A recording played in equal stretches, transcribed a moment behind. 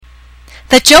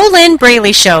The JoLynn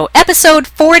Braley Show, Episode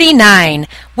 49,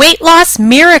 Weight Loss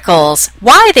Miracles,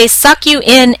 Why They Suck You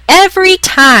In Every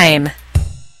Time.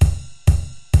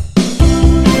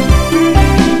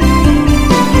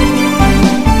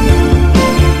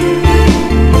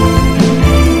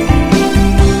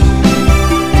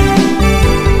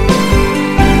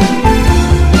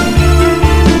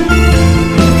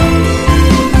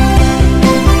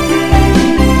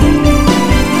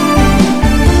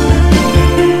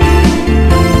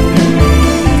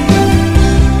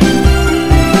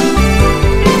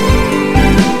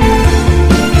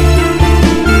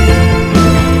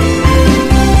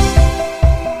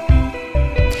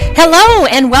 Hello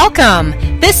and welcome.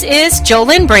 This is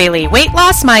JoLynn Braley, weight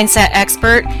loss mindset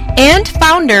expert and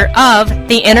founder of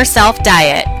the Inner Self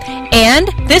Diet. And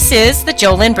this is the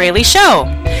JoLynn Braley Show.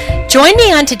 Join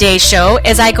me on today's show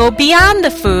as I go beyond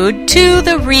the food to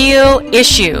the real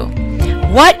issue.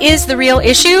 What is the real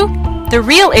issue? The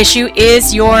real issue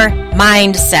is your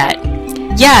mindset.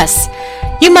 Yes,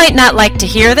 you might not like to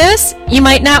hear this. You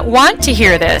might not want to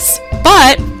hear this.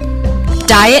 But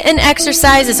diet and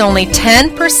exercise is only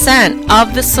 10%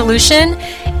 of the solution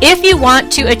if you want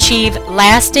to achieve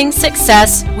lasting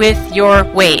success with your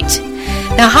weight.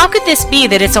 Now, how could this be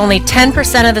that it's only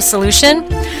 10% of the solution?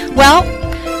 Well,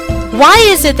 why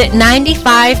is it that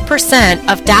 95%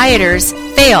 of dieters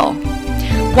fail?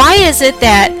 Why is it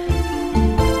that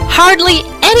hardly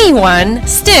anyone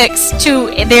sticks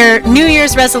to their New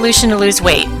Year's resolution to lose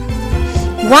weight?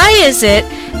 Why is it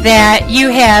that you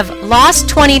have lost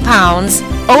 20 pounds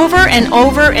over and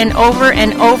over and over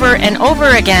and over and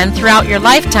over again throughout your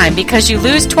lifetime? Because you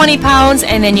lose 20 pounds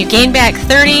and then you gain back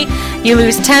 30, you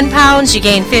lose 10 pounds, you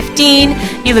gain 15,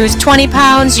 you lose 20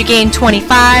 pounds, you gain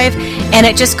 25, and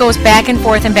it just goes back and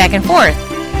forth and back and forth.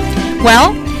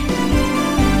 Well,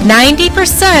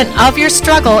 90% of your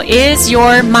struggle is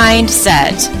your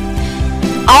mindset.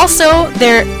 Also,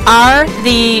 there are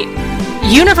the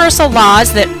universal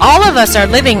laws that all of us are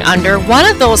living under, one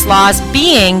of those laws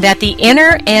being that the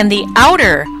inner and the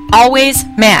outer always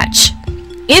match.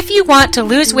 If you want to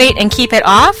lose weight and keep it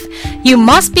off, you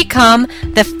must become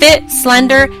the fit,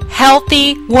 slender,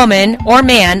 healthy woman or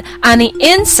man on the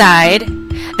inside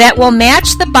that will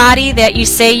match the body that you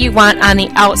say you want on the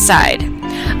outside.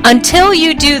 Until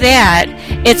you do that,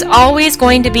 it's always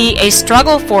going to be a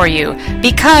struggle for you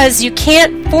because you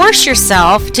can't force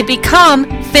yourself to become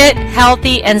fit,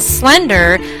 healthy, and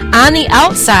slender on the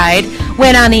outside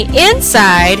when on the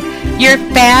inside you're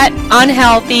fat,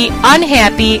 unhealthy,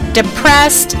 unhappy,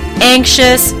 depressed,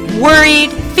 anxious,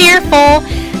 worried, fearful.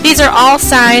 These are all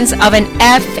signs of an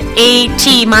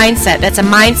FAT mindset. That's a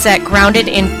mindset grounded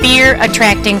in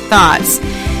fear-attracting thoughts.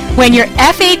 When you're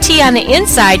FAT on the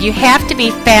inside, you have to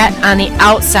be fat on the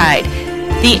outside.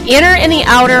 The inner and the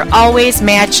outer always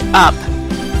match up.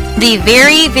 The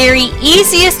very, very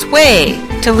easiest way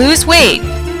to lose weight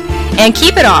and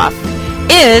keep it off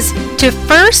is to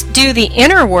first do the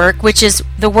inner work, which is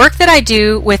the work that I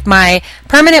do with my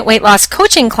permanent weight loss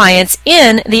coaching clients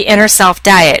in the Inner Self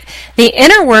Diet. The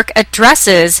inner work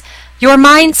addresses your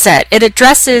mindset. It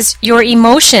addresses your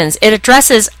emotions. It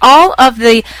addresses all of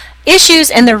the issues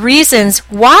and the reasons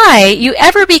why you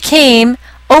ever became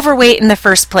overweight in the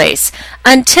first place.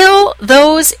 Until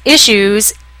those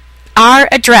issues are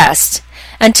addressed,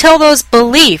 until those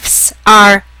beliefs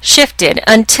are shifted,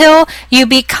 until you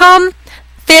become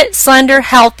fit, slender,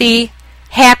 healthy,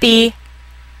 happy,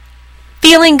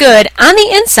 feeling good on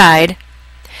the inside,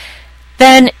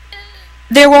 then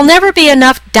there will never be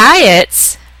enough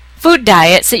diets, food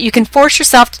diets, that you can force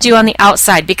yourself to do on the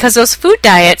outside, because those food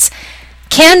diets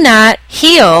cannot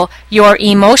heal your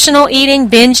emotional eating,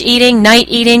 binge eating, night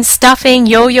eating, stuffing,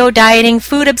 yo-yo dieting,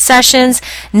 food obsessions,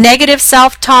 negative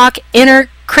self-talk, inner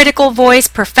critical voice,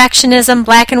 perfectionism,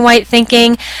 black and white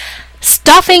thinking,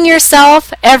 stuffing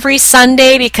yourself every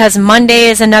Sunday because Monday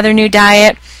is another new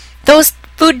diet. Those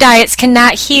food diets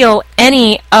cannot heal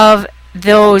any of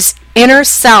those inner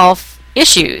self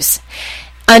issues.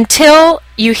 Until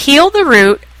you heal the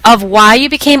root of why you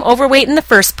became overweight in the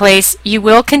first place, you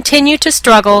will continue to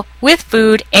struggle with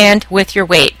food and with your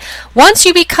weight. Once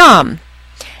you become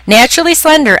naturally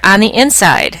slender on the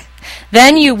inside,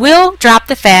 then you will drop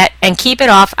the fat and keep it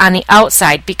off on the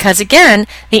outside, because again,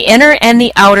 the inner and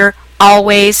the outer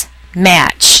always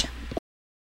match.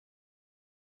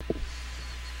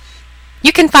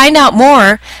 You can find out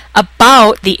more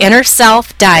about the Inner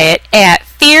Self Diet at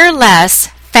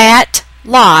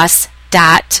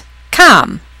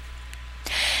fearlessfatloss.com.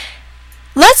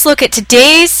 Let's look at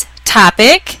today's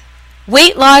topic,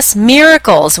 weight loss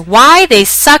miracles, why they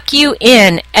suck you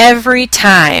in every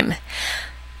time.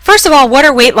 First of all, what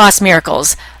are weight loss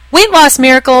miracles? Weight loss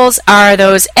miracles are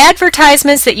those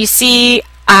advertisements that you see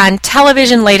on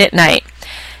television late at night.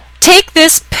 Take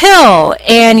this pill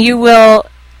and you will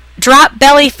drop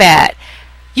belly fat.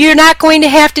 You're not going to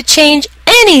have to change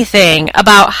anything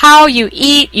about how you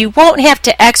eat. You won't have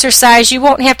to exercise. You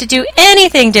won't have to do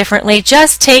anything differently.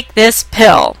 Just take this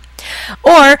pill.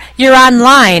 Or you're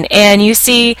online and you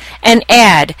see an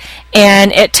ad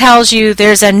and it tells you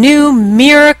there's a new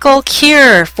miracle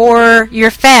cure for your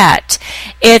fat.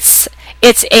 It's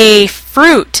a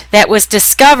fruit that was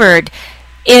discovered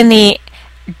in the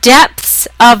depths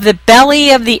of the belly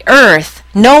of the earth.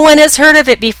 No one has heard of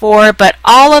it before, but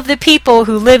all of the people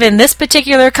who live in this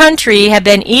particular country have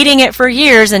been eating it for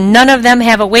years and none of them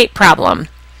have a weight problem.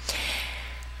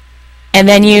 And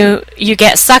then you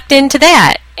get sucked into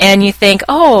that. And you think,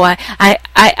 oh,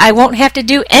 I won't have to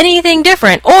do anything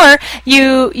different. Or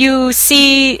you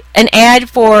see an ad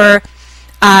for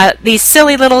these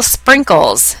silly little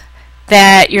sprinkles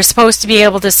that you're supposed to be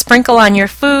able to sprinkle on your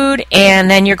food, and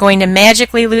then you're going to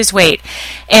magically lose weight.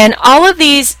 And all of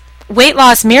these weight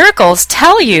loss miracles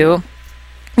tell you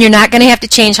you're not going to have to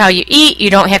change how you eat. You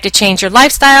don't have to change your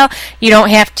lifestyle. You don't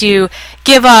have to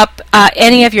give up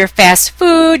any of your fast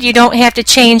food. You don't have to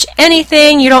change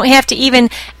anything. You don't have to even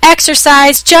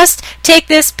exercise. Just take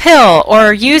this pill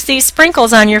or use these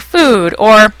sprinkles on your food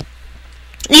or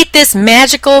eat this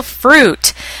magical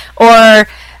fruit or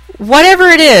whatever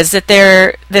it is that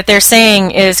they're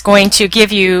saying is going to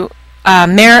give you a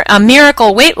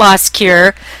miracle weight loss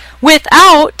cure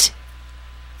without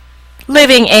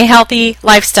living a healthy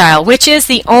lifestyle, which is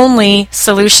the only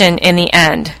solution in the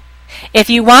end. If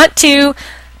you want to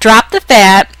drop the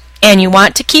fat and you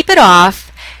want to keep it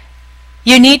off,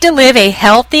 you need to live a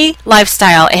healthy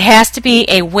lifestyle. It has to be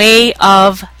a way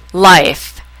of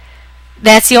life.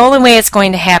 That's the only way it's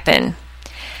going to happen.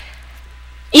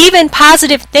 Even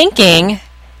positive thinking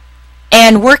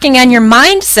and working on your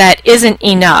mindset isn't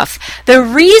enough. The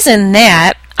reason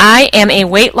that I am a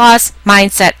weight loss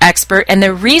mindset expert, and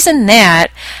the reason that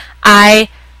I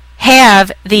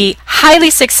have the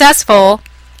highly successful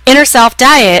Inner Self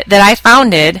diet that I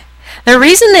founded, the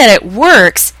reason that it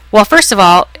works, well, first of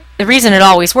all, the reason it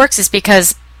always works is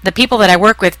because the people that I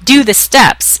work with do the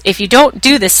steps. If you don't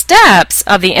do the steps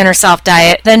of the Inner Self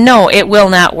diet, then no, it will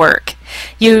not work.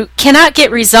 You cannot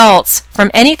get results from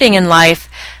anything in life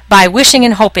by wishing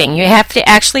and hoping. You have to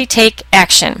actually take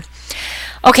action.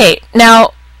 Okay,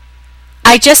 now,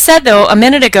 I just said, though, a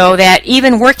minute ago that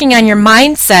even working on your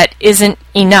mindset isn't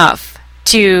enough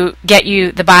to get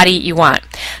you the body you want.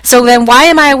 So then why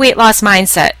am I a weight loss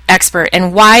mindset expert,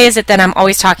 and why is it that I'm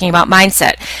always talking about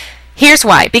mindset? Here's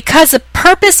why. Because the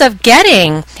purpose of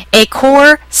getting a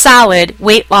core, solid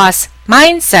weight loss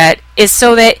mindset is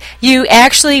so that you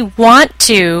actually want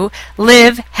to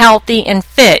live healthy and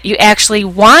fit. You actually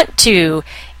want to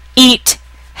eat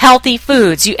healthy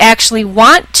foods. You actually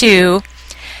want to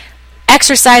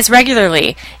exercise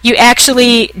regularly. You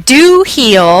actually do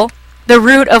heal the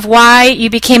root of why you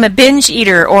became a binge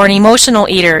eater or an emotional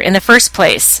eater in the first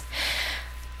place.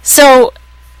 So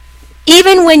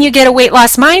even when you get a weight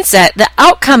loss mindset, the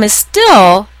outcome is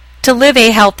still to live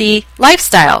a healthy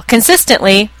lifestyle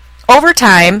consistently over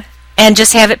time and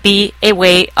just have it be a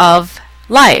way of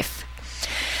life.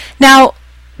 Now,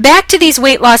 back to these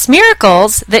weight loss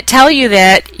miracles that tell you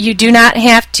that you do not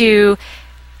have to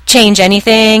change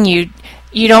anything,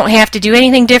 you don't have to do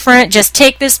anything different, just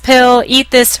take this pill,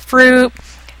 eat this fruit,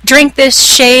 drink this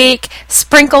shake,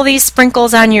 sprinkle these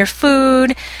sprinkles on your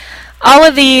food. All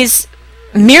of these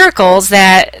miracles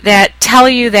that tell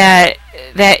you that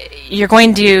you're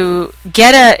going to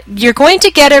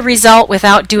get a result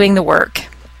without doing the work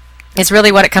is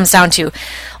really what it comes down to.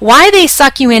 Why they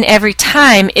suck you in every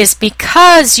time is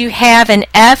because you have an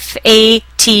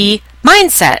FAT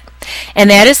mindset. And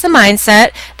that is the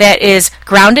mindset that is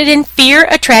grounded in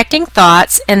fear-attracting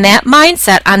thoughts, and that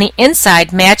mindset on the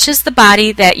inside matches the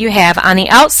body that you have on the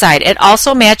outside. It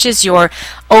also matches your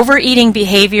overeating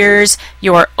behaviors,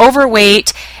 your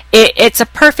overweight. It's a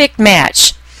perfect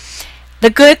match. The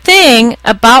good thing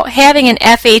about having an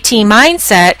FAT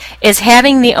mindset is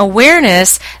having the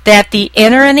awareness that the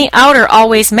inner and the outer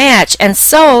always match, and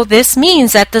so this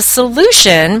means that the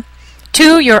solution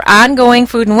to your ongoing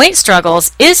food and weight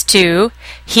struggles is to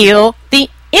heal the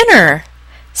inner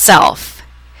self.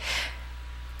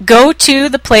 Go to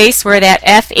the place where that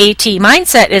FAT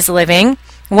mindset is living.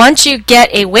 Once you get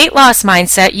a weight loss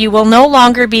mindset, you will no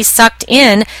longer be sucked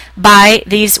in by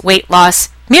these weight loss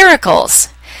miracles.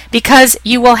 Because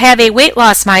you will have a weight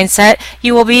loss mindset,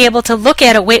 you will be able to look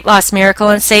at a weight loss miracle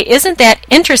and say, isn't that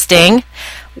interesting?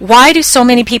 Why do so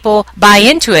many people buy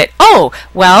into it? Oh,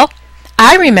 well,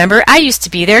 I remember I used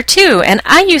to be there too, and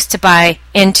I used to buy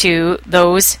into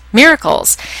those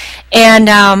miracles. And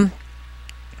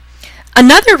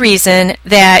another reason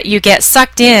that you get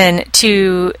sucked in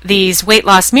to these weight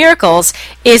loss miracles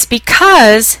is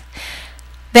because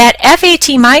that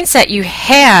FAT mindset you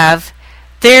have,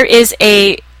 there is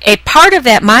a part of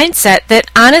that mindset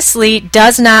that honestly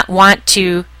does not want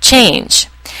to change.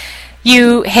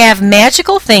 You have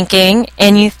magical thinking,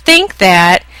 and you think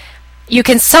that you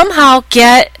can somehow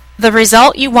get the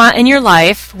result you want in your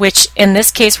life, which in this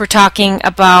case we're talking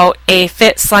about a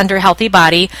fit, slender, healthy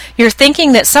body. You're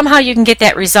thinking that somehow you can get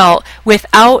that result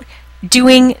without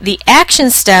doing the action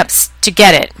steps to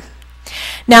get it.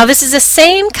 Now, this is the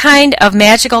same kind of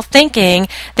magical thinking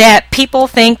that people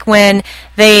think when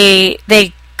they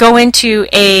go into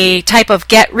a type of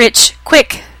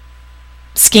get-rich-quick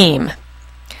scheme.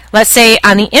 Let's say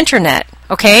on the internet,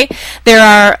 okay? There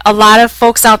are a lot of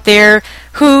folks out there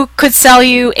who could sell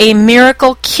you a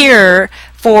miracle cure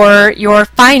for your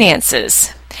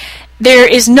finances. There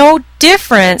is no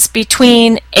difference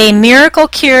between a miracle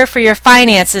cure for your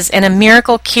finances and a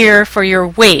miracle cure for your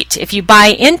weight. If you buy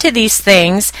into these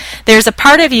things, there's a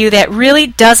part of you that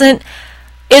really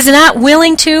is not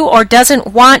willing to or doesn't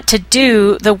want to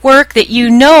do the work that you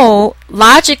know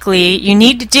logically you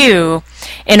need to do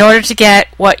in order to get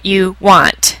what you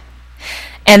want.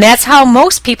 And that's how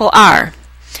most people are.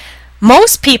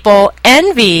 Most people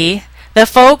envy the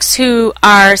folks who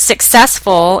are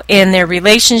successful in their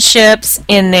relationships,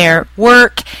 in their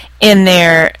work, in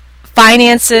their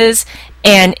finances,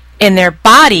 and in their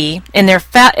body, in their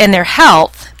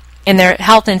health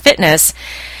and fitness.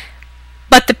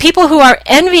 But the people who are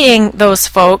envying those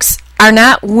folks are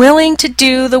not willing to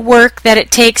do the work that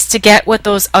it takes to get what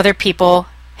those other people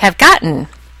have gotten.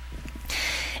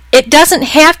 It doesn't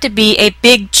have to be a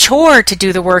big chore to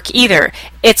do the work either.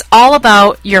 It's all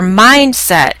about your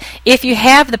mindset. If you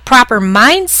have the proper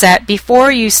mindset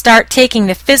before you start taking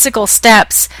the physical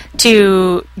steps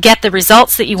to get the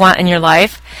results that you want in your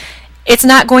life, it's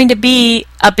not going to be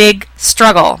a big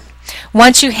struggle.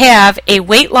 Once you have a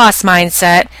weight loss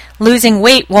mindset, losing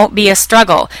weight won't be a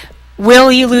struggle. Will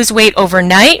you lose weight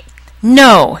overnight?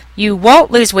 No, you won't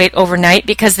lose weight overnight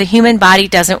because the human body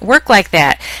doesn't work like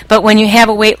that. But when you have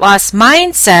a weight loss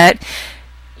mindset,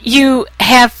 you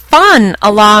have fun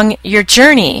along your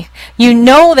journey. You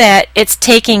know that it's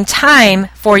taking time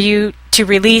for your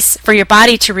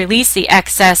body to release the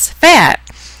excess fat.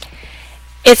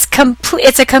 It's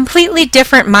a completely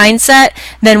different mindset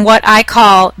than what I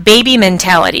call baby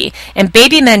mentality. And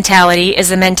baby mentality is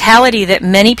a mentality that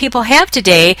many people have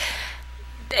today,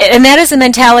 and that is the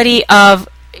mentality of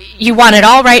you want it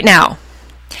all right now.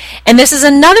 And this is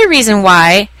another reason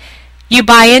why you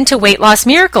buy into weight loss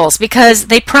miracles, because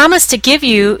they promise to give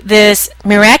you this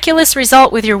miraculous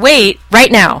result with your weight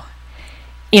right now.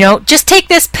 Just take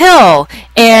this pill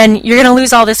and you're going to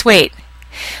lose all this weight.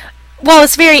 Well,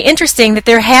 it's very interesting that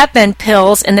there have been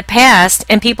pills in the past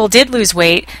and people did lose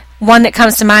weight. One that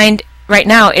comes to mind right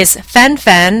now is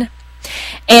Fen-Phen.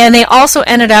 And they also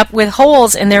ended up with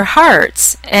holes in their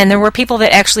hearts. And there were people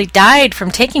that actually died from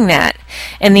taking that.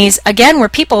 And these, again, were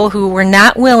people who were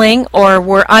not willing or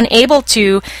were unable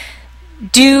to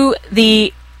do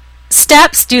the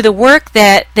steps, do the work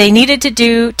that they needed to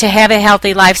do to have a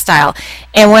healthy lifestyle.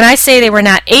 And when I say they were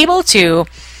not able to,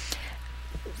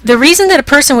 the reason that a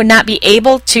person would not be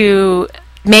able to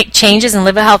make changes and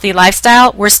live a healthy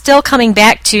lifestyle, we're still coming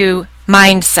back to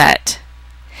mindset.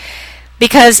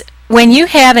 Because when you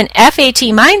have an FAT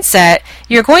mindset,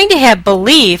 you're going to have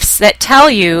beliefs that tell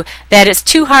you that it's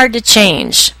too hard to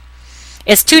change.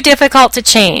 It's too difficult to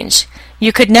change.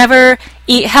 You could never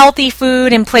eat healthy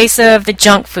food in place of the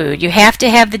junk food. You have to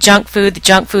have the junk food. The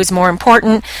junk food's more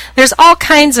important. There's all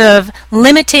kinds of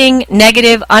limiting,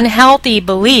 negative, unhealthy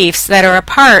beliefs that are a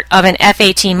part of an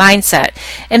FAT mindset.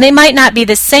 And they might not be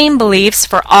the same beliefs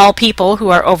for all people who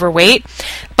are overweight,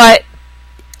 but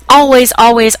always,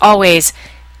 always, always,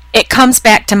 it comes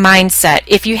back to mindset.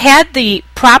 If you had the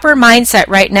proper mindset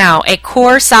right now, a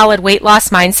core solid weight loss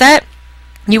mindset,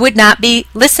 you would not be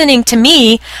listening to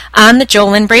me on the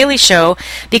JoLynn Braley Show,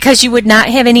 because you would not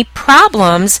have any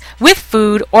problems with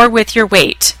food or with your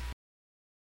weight.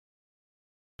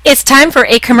 It's time for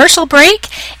a commercial break,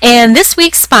 and this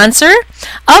week's sponsor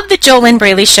of the JoLynn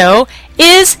Braley Show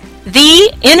is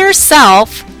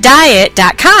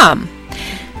theinnerselfdiet.com.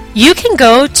 You can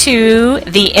go to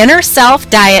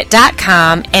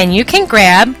theinnerselfdiet.com and you can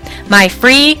grab my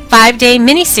free 5-day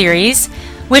mini-series,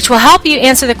 which will help you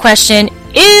answer the question,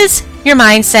 is your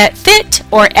mindset fit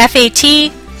or FAT?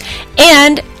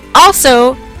 And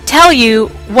also tell you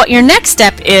what your next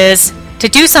step is to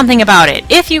do something about it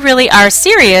if you really are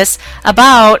serious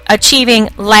about achieving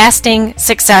lasting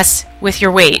success with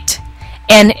your weight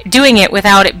and doing it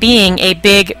without it being a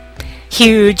big,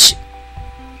 huge,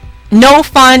 no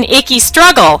fun, icky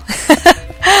struggle.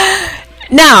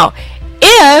 Now,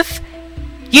 if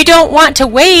you don't want to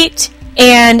wait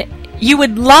and you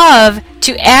would love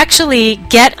to actually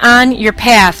get on your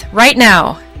path right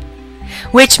now,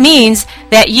 which means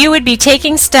that you would be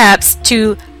taking steps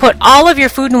to put all of your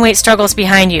food and weight struggles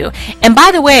behind you. And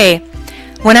by the way,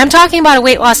 when I'm talking about a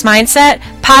weight loss mindset,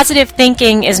 positive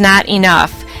thinking is not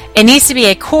enough. It needs to be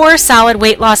a core, solid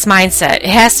weight loss mindset. It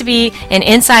has to be an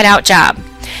inside-out job.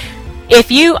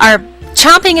 If you are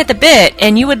chomping at the bit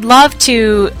and you would love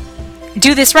to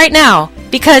do this right now,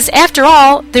 because after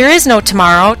all, there is no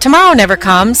tomorrow. Tomorrow never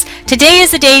comes. Today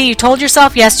is the day you told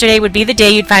yourself yesterday would be the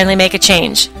day you'd finally make a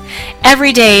change.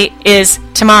 Every day is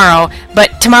tomorrow,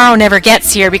 but tomorrow never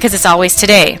gets here because it's always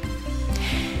today.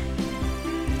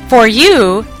 For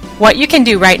you, what you can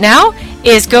do right now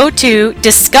is go to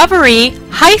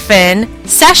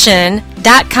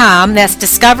discovery-session.com. That's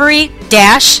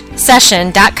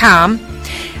discovery-session.com.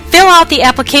 Fill out the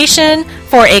application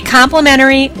for a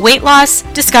complimentary weight loss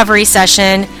discovery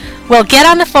session. We'll get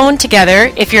on the phone together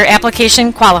if your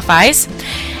application qualifies,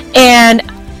 and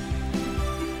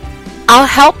I'll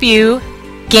help you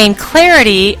gain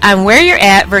clarity on where you're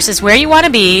at versus where you want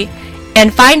to be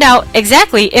and find out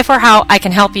exactly if or how I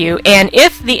can help you and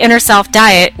if the Inner Self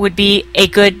diet would be a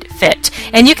good fit.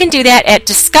 And you can do that at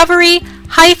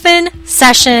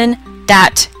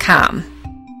discovery-session.com.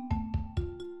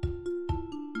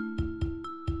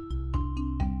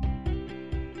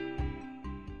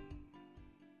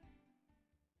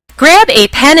 Grab a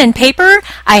pen and paper.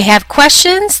 I have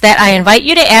questions that I invite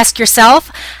you to ask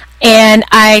yourself, and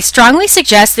I strongly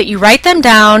suggest that you write them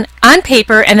down on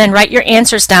paper and then write your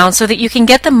answers down so that you can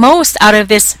get the most out of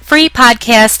this free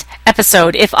podcast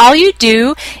episode. If all you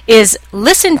do is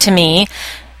listen to me,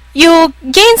 you'll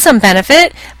gain some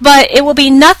benefit, but it will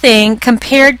be nothing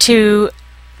compared to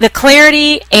the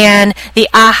clarity and the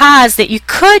ahas that you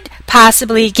could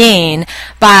possibly gain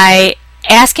by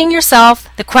asking yourself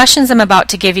the questions I'm about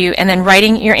to give you and then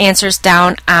writing your answers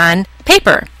down on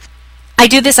paper. I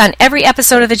do this on every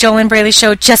episode of the JoLynn Braley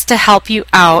Show just to help you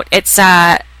out. It's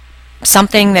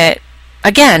something that,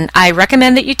 again, I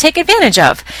recommend that you take advantage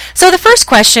of. So the first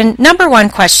question, number one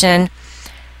question,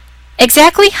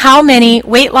 exactly how many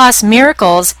weight loss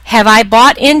miracles have I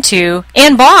bought into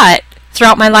and bought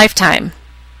throughout my lifetime?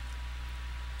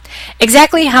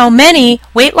 Exactly how many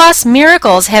weight loss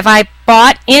miracles have I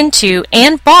bought into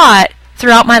and bought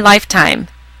throughout my lifetime?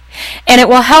 And it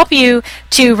will help you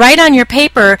to write on your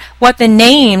paper what the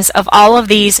names of all of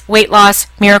these weight loss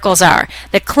miracles are.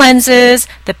 The cleanses,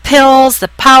 the pills, the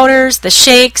powders, the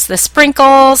shakes, the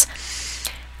sprinkles.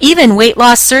 Even weight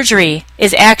loss surgery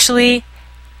is actually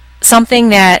something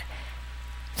that,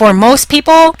 for most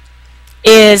people,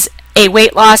 is a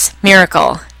weight loss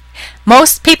miracle.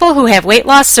 Most people who have weight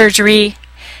loss surgery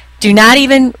do not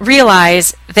even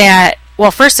realize that, well,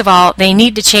 first of all, they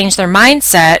need to change their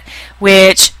mindset,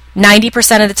 which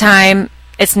 90% of the time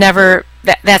that's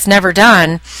never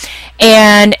done.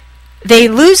 And they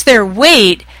lose their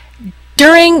weight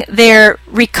during their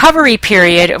recovery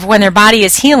period of when their body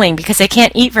is healing because they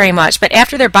can't eat very much. But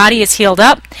after their body is healed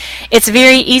up, it's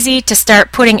very easy to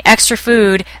start putting extra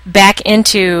food back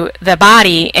into the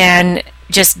body and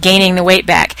just gaining the weight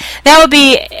back. That would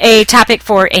be a topic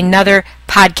for another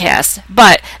podcast,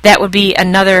 but that would be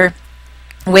another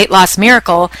weight loss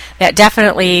miracle that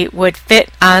definitely would fit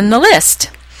on the list.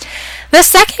 The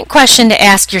second question to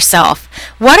ask yourself,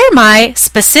 what are my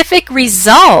specific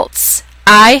results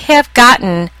I have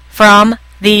gotten from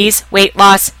these weight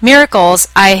loss miracles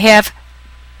I have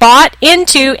bought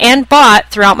into and bought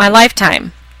throughout my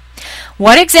lifetime?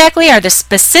 What exactly are the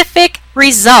specific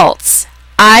results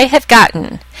I have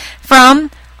gotten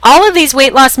from all of these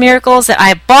weight loss miracles that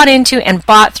I bought into and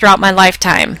bought throughout my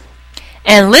lifetime?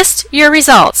 And list your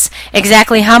results.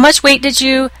 Exactly how much weight did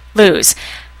you lose?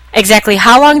 Exactly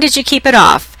how long did you keep it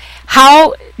off?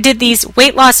 How did these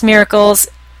weight loss miracles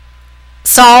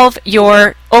solve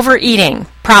your overeating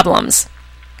problems?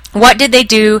 What did they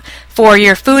do for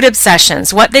your food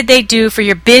obsessions? What did they do for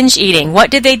your binge eating? What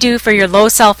did they do for your low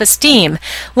self-esteem?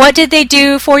 What did they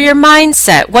do for your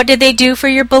mindset? What did they do for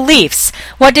your beliefs?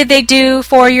 What did they do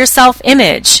for your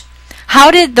self-image?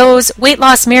 How did those weight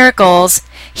loss miracles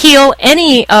heal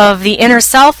any of the inner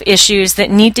self issues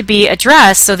that need to be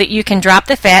addressed so that you can drop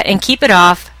the fat and keep it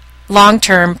off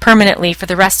long-term, permanently for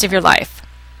the rest of your life?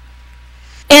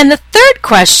 And the third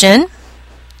question,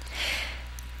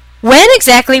 when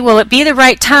exactly will it be the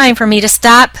right time for me to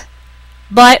stop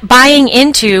buying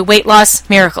into weight loss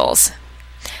miracles?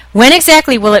 When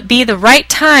exactly will it be the right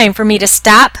time for me to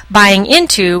stop buying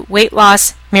into weight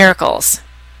loss miracles?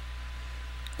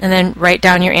 And then write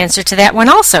down your answer to that one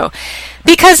also.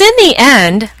 Because in the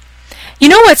end, you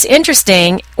know what's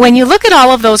interesting? When you look at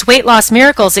all of those weight loss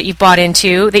miracles that you've bought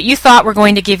into, that you thought were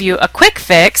going to give you a quick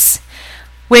fix,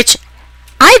 which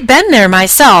I've been there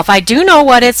myself. I do know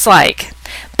what it's like.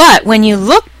 But when you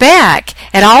look back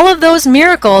at all of those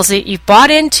miracles that you've bought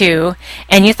into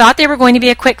and you thought they were going to be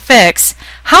a quick fix,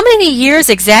 how many years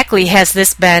exactly has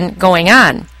this been going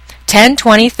on? 10,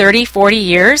 20, 30, 40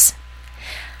 years?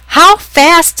 How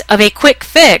fast of a quick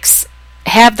fix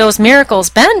have those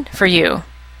miracles been for you?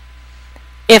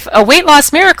 If a weight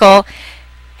loss miracle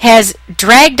has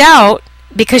dragged out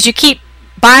because you keep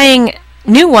buying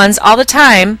new ones all the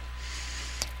time,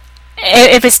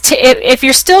 if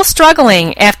you're still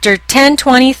struggling after 10,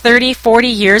 20, 30, 40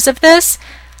 years of this,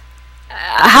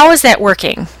 how is that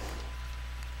working?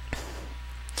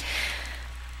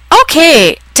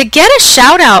 Okay, to get a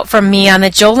shout out from me on the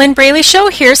JoLynn Braley Show,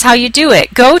 here's how you do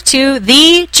it. Go to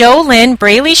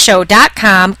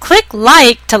thejolynnbraeleyshow.com, click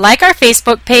like to like our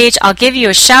Facebook page. I'll give you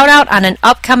a shout out on an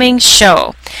upcoming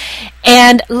show.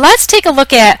 And let's take a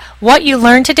look at what you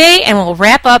learned today, and we'll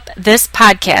wrap up this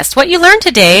podcast. What you learned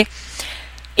today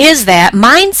is that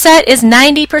mindset is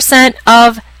 90%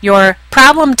 of your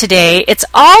problem today. It's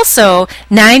also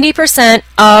 90%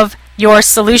 of your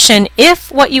solution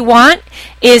if what you want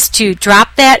is to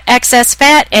drop that excess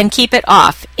fat and keep it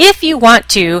off. If you want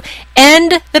to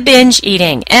end the binge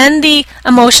eating, end the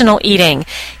emotional eating,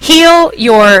 heal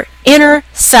your inner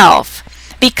self,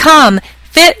 become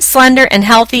fit, slender, and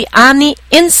healthy on the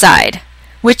inside,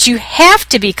 which you have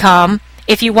to become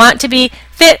if you want to be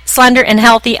fit, slender, and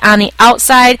healthy on the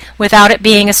outside without it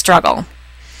being a struggle.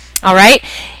 All right?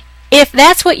 If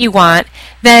that's what you want,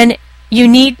 then you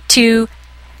need to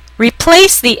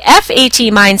replace the FAT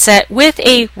mindset with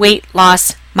a weight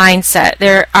loss mindset.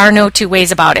 There are no two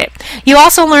ways about it. You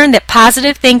also learned that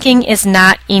positive thinking is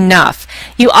not enough.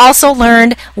 You also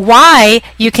learned why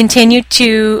you continue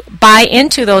to buy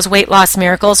into those weight loss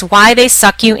miracles, why they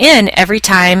suck you in every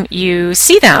time you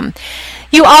see them.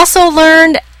 You also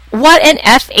learned what an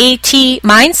FAT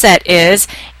mindset is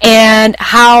and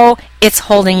how it's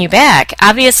holding you back.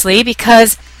 Obviously,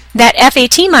 because that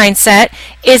FAT mindset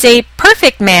is a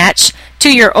perfect match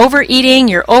to your overeating,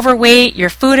 your overweight, your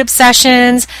food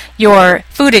obsessions, your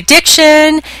food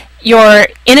addiction, your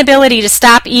inability to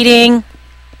stop eating.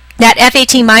 That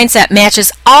FAT mindset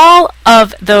matches all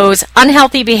of those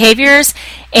unhealthy behaviors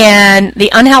and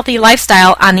the unhealthy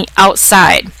lifestyle on the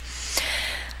outside.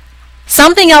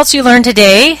 Something else you learned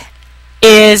today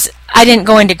is, I didn't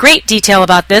go into great detail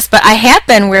about this, but I have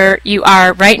been where you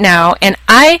are right now, and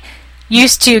I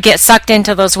used to get sucked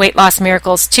into those weight loss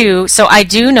miracles too, so I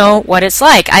do know what it's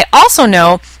like. I also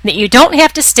know that you don't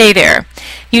have to stay there.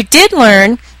 You did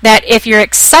learn that if you're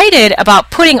excited about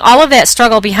putting all of that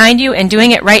struggle behind you and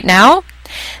doing it right now,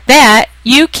 that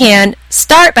you can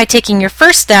start by taking your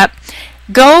first step.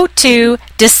 Go to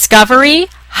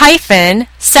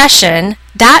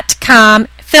discovery-session.com,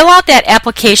 fill out that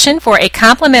application for a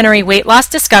complimentary weight loss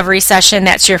discovery session.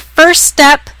 That's your first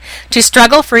step to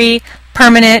struggle-free,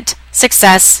 permanent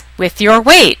success with your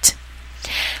weight.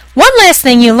 One last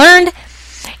thing you learned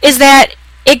is that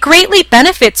it greatly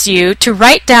benefits you to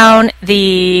write down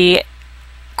the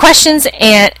questions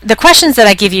that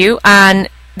I give you on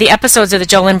the episodes of the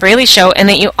JoLynn Braley Show, and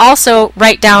that you also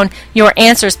write down your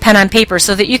answers pen on paper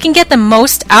so that you can get the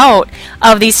most out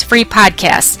of these free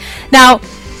podcasts. Now,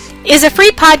 is a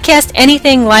free podcast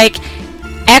anything like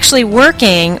actually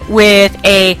working with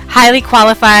a highly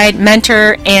qualified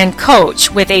mentor and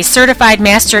coach, with a certified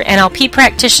master NLP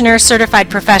practitioner, certified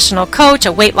professional coach,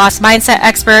 a weight loss mindset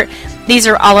expert? These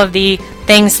are all of the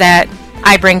things that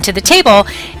I bring to the table.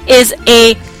 Is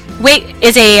a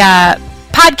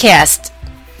podcast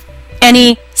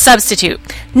any substitute?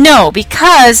 No,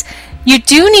 because you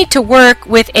do need to work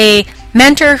with a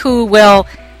mentor who will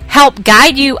help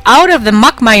guide you out of the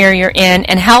muckmire you're in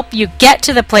and help you get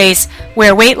to the place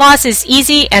where weight loss is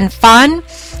easy and fun,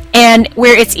 and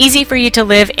where it's easy for you to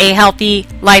live a healthy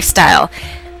lifestyle.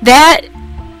 That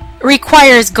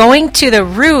requires going to the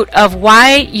root of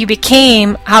why you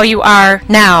became how you are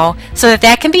now, so that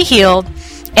that can be healed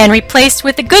and replaced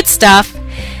with the good stuff,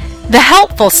 the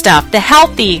helpful stuff, the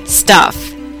healthy stuff,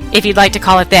 if you'd like to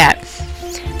call it that.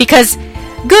 Because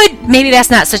good, maybe that's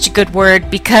not such a good word,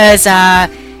 because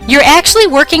you're actually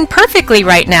working perfectly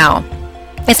right now.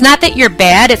 It's not that you're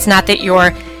bad. It's not that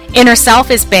your inner self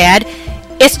is bad.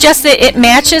 It's just that it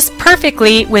matches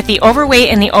perfectly with the overweight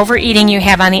and the overeating you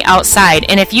have on the outside.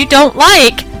 And if you don't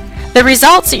like the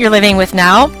results that you're living with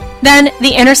now, then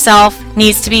the inner self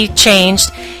needs to be changed.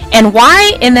 And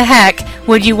why in the heck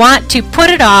would you want to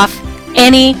put it off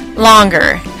any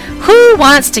longer? Who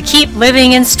wants to keep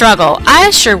living in struggle? I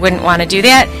sure wouldn't want to do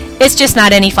that. It's just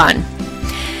not any fun.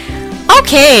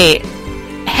 Okay,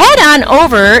 head on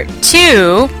over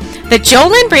to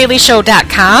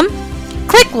theJoLynneBraleyShow.com.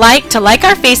 Click like to like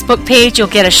our Facebook page. You'll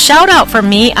get a shout out from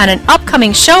me on an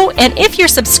upcoming show. And if you're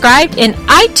subscribed in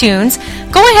iTunes,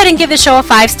 go ahead and give the show a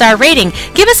 5-star rating.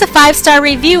 Give us a 5-star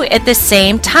review at the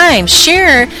same time.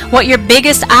 Share what your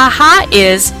biggest aha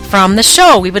is from the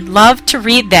show. We would love to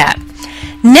read that.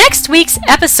 Next week's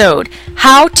episode,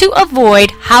 how to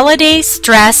avoid holiday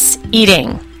stress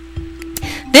eating.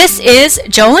 This is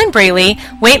JoLynne Braley,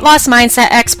 weight loss mindset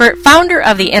expert, founder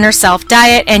of the Inner Self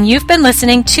Diet, and you've been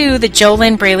listening to The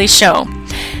JoLynne Braley Show.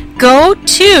 Go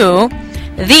to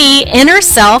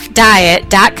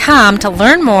theinnerselfdiet.com to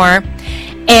learn more,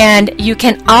 and you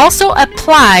can also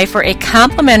apply for a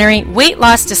complimentary weight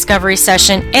loss discovery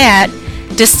session at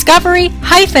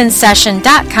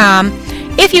discovery-session.com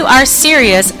if you are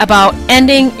serious about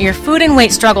ending your food and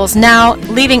weight struggles now,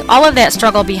 leaving all of that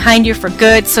struggle behind you for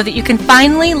good so that you can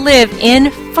finally live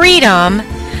in freedom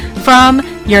from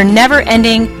your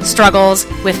never-ending struggles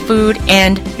with food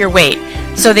and your weight,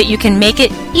 so that you can make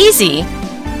it easy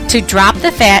to drop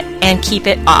the fat and keep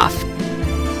it off.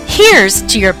 Here's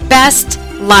to your best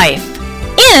life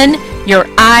in your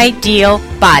ideal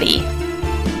body.